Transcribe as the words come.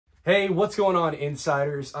Hey, what's going on,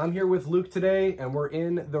 insiders? I'm here with Luke today, and we're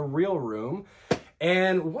in the reel room.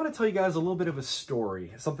 And we want to tell you guys a little bit of a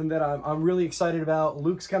story, something that I'm really excited about.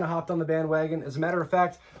 Luke's kind of hopped on the bandwagon. As a matter of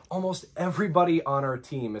fact, almost everybody on our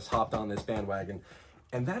team has hopped on this bandwagon,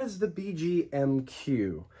 and that is the BG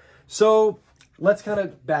MQ. So let's kind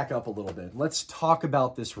of back up a little bit. Let's talk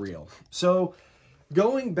about this reel. So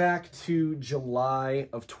going back to July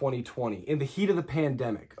of 2020, in the heat of the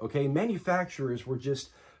pandemic, okay, manufacturers were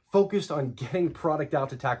just focused on getting product out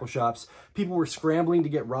to tackle shops. People were scrambling to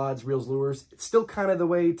get rods, reels, lures. It's still kind of the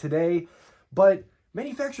way today, but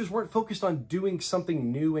manufacturers weren't focused on doing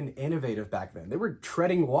something new and innovative back then. They were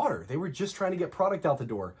treading water. They were just trying to get product out the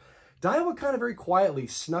door. Daiwa kind of very quietly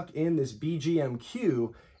snuck in this BG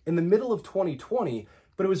MQ in the middle of 2020,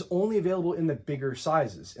 but it was only available in the bigger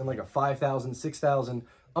sizes, in like a 5,000, 6,000,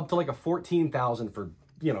 up to like a 14,000 for,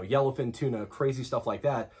 you know, yellowfin tuna, crazy stuff like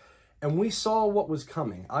that. And we saw what was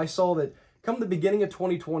coming. I saw that come the beginning of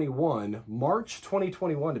 2021, March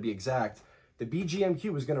 2021 to be exact, the BG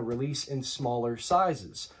MQ was going to release in smaller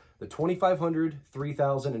sizes. The 2,500,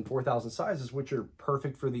 3,000, and 4,000 sizes, which are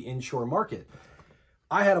perfect for the inshore market.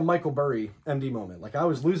 I had a Michael Burry MD moment. Like, I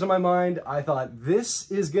was losing my mind. I thought, this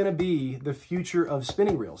is going to be the future of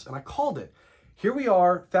spinning reels. And I called it. Here we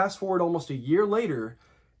are, fast forward almost a year later,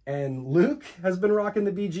 and Luke has been rocking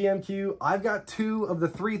the BG MQ. I've got two of the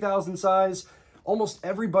 3,000 size. Almost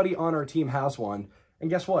everybody on our team has one. And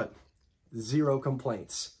guess what? Zero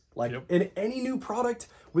complaints. Like, in any new product,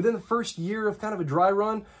 within the first year of kind of a dry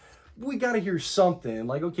run, we got to hear something.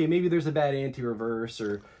 Like, okay, maybe there's a bad anti-reverse,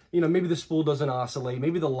 or, you know, maybe the spool doesn't oscillate.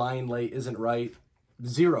 Maybe the line lay isn't right.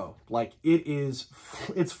 Zero. Like, it's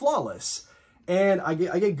flawless. And I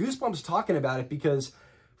get goosebumps talking about it, because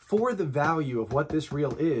for the value of what this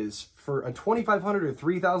reel is, for a 2,500 or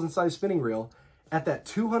 3,000 size spinning reel, at that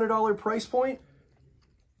 $200 price point,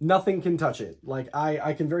 nothing can touch it. Like,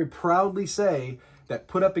 I can very proudly say that,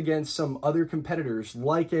 put up against some other competitors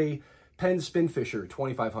like a Penn Spinfisher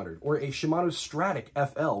 2,500 or a Shimano Stratic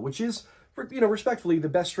FL, which is, you know, respectfully, the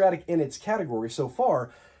best Stratic in its category so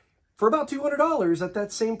far, for about $200 at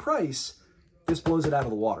that same price, this blows it out of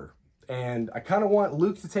the water. And I kind of want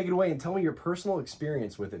Luke to take it away and tell me your personal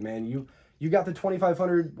experience with it, man. You got the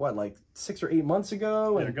 2,500, what, like 6 or 8 months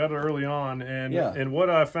ago? And, yeah, I got it early on. And, yeah. And what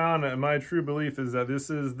I found, my true belief, is that this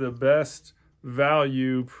is the best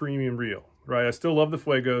value premium reel, right? I still love the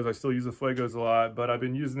Fuegos. I still use the Fuegos a lot, but I've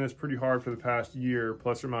been using this pretty hard for the past year,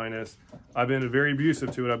 plus or minus. I've been very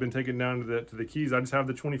abusive to it. I've been taking it down to the keys. I just have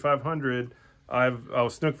the 2,500. I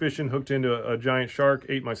was snook fishing, hooked into a giant shark,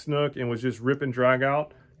 ate my snook, and was just rip and drag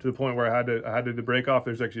out to the point where I had to break off.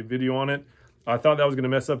 There's actually a video on it. I thought that was going to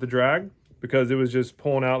mess up the drag, because it was just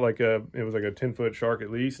pulling out like it was like a 10-foot shark at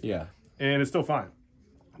least. Yeah. And it's still fine.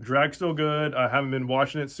 Drag's still good. I haven't been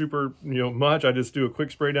washing it super, much. I just do a quick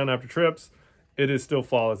spray down after trips. It is still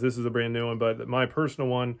flawless. This is a brand new one, but my personal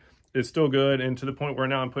one is still good, and to the point where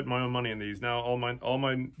now I'm putting my own money in these. Now all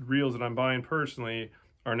my reels that I'm buying personally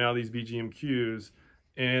are now these BG MQs.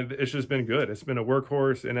 And it's just been good. It's been a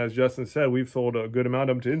workhorse. And as Justin said, we've sold a good amount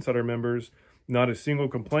of them to insider members. Not a single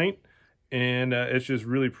complaint. And it's just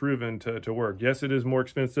really proven to work. Yes, it is more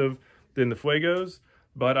expensive than the Fuegos,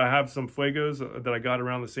 but I have some Fuegos that I got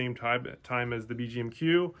around the same time as the BG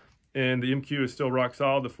MQ. And the MQ is still rock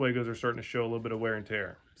solid. The Fuegos are starting to show a little bit of wear and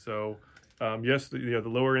tear. So yes, the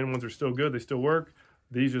lower end ones are still good. They still work.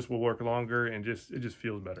 These just will work longer, and it just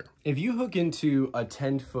feels better. If you hook into a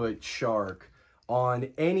 10-foot shark on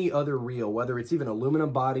any other reel, whether it's even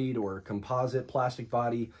aluminum bodied or composite plastic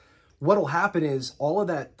body, what'll happen is all of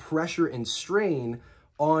that pressure and strain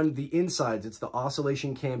on the insides, it's the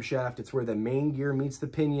oscillation camshaft, it's where the main gear meets the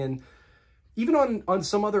pinion. Even on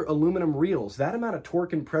some other aluminum reels, that amount of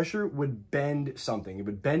torque and pressure would bend something. It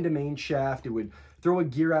would bend a main shaft, it would throw a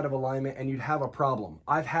gear out of alignment, and you'd have a problem.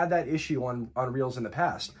 I've had that issue on reels in the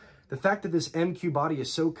past. The fact that this MQ body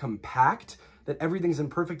is so compact that everything's in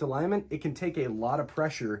perfect alignment, it can take a lot of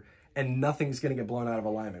pressure and nothing's going to get blown out of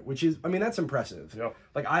alignment, which is, I mean, that's impressive. Yep.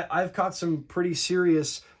 Like, I've caught some pretty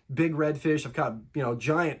serious big redfish. I've caught,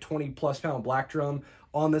 giant 20+ pound black drum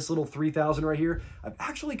on this little 3,000 right here. I've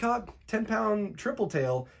actually caught 10-pound triple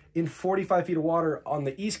tail in 45 feet of water on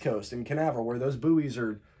the East Coast in Canaveral, where those buoys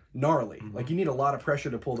are gnarly. Like, you need a lot of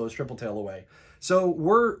pressure to pull those triple tail away. So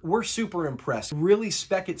we're super impressed. Really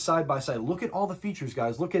spec it side by side. Look at all the features,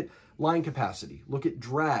 guys. Look at line capacity. Look at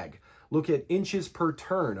drag. Look at inches per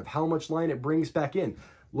turn of how much line it brings back in.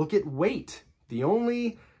 Look at weight. The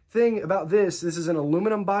only thing about this is an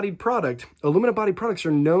aluminum bodied product. Aluminum bodied products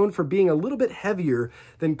are known for being a little bit heavier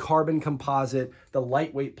than carbon composite, the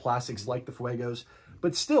lightweight plastics like the Fuegos.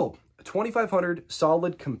 But still, A 2500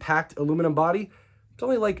 solid compact aluminum body. It's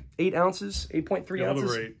only like 8 ounces, 8.3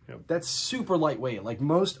 ounces. Yep. That's super lightweight. Like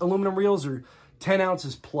most aluminum reels are 10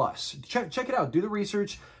 ounces plus. Check it out. Do the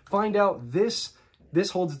research. Find out this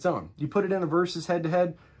holds its own. You put it in a versus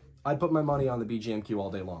head-to-head, I'd put my money on the BG MQ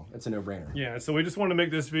all day long. It's a no-brainer. Yeah, so we just want to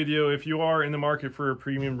make this video. If you are in the market for a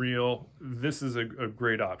premium reel, this is a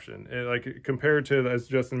great option. And like compared to, as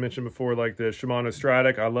Justin mentioned before, like the Shimano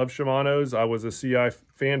Stratic. I love Shimanos. I was a CI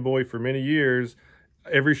fanboy for many years.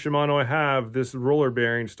 Every Shimano I have, this roller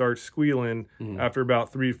bearing starts squealing after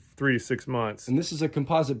about three to 6 months. And this is a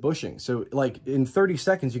composite bushing. So like in 30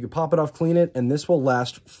 seconds, you can pop it off, clean it, and this will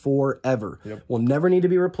last forever. Yep. Will never need to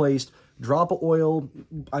be replaced. Drop of oil,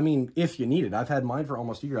 I mean, if you need it. I've had mine for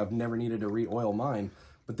almost a year. I've never needed to re-oil mine,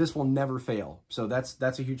 but this will never fail. So that's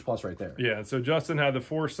a huge plus right there. Yeah, so Justin had the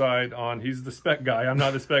foresight on, he's the spec guy. I'm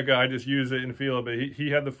not the spec guy, I just use it and feel it, but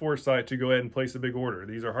he had the foresight to go ahead and place a big order.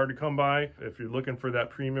 These are hard to come by. If you're looking for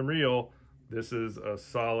that premium reel, this is a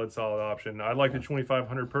solid option. I like the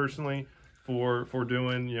 2500 personally for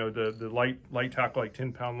doing, you know, the light tackle, like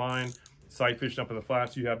 10-pound line. Sight fishing up in the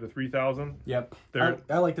flats, you have the 3000. Yep.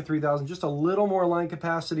 I like the 3000. Just a little more line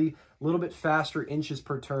capacity, a little bit faster inches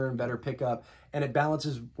per turn, better pickup, and it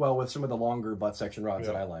balances well with some of the longer butt section rods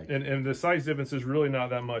that I like. And the size difference is really not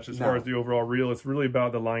that much as far as the overall reel. It's really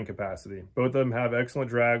about the line capacity. Both of them have excellent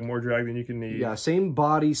drag, more drag than you can need. Yeah, same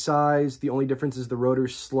body size. The only difference is the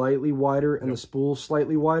rotor's slightly wider and the spool's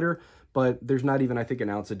slightly wider. But there's not even, I think, an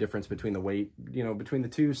ounce of difference between the weight, you know, between the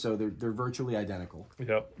two. So they're virtually identical.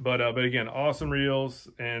 Yep. But again, awesome reels.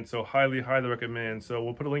 And so highly recommend. So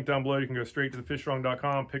we'll put a link down below. You can go straight to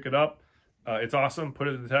thefishstrong.com, pick it up. It's awesome. Put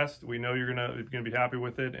it to the test. We know you're gonna be happy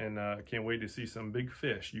with it. And can't wait to see some big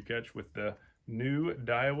fish you catch with the new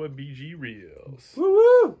Daiwa BG reels.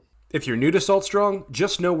 Woo-woo! If you're new to Saltstrong,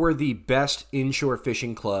 just know we're the best inshore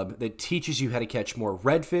fishing club that teaches you how to catch more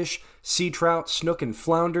redfish, sea trout, snook, and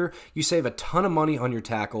flounder. You save a ton of money on your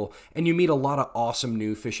tackle, and you meet a lot of awesome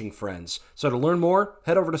new fishing friends. So to learn more,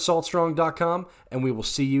 head over to saltstrong.com, and we will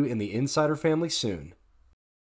see you in the Insider family soon.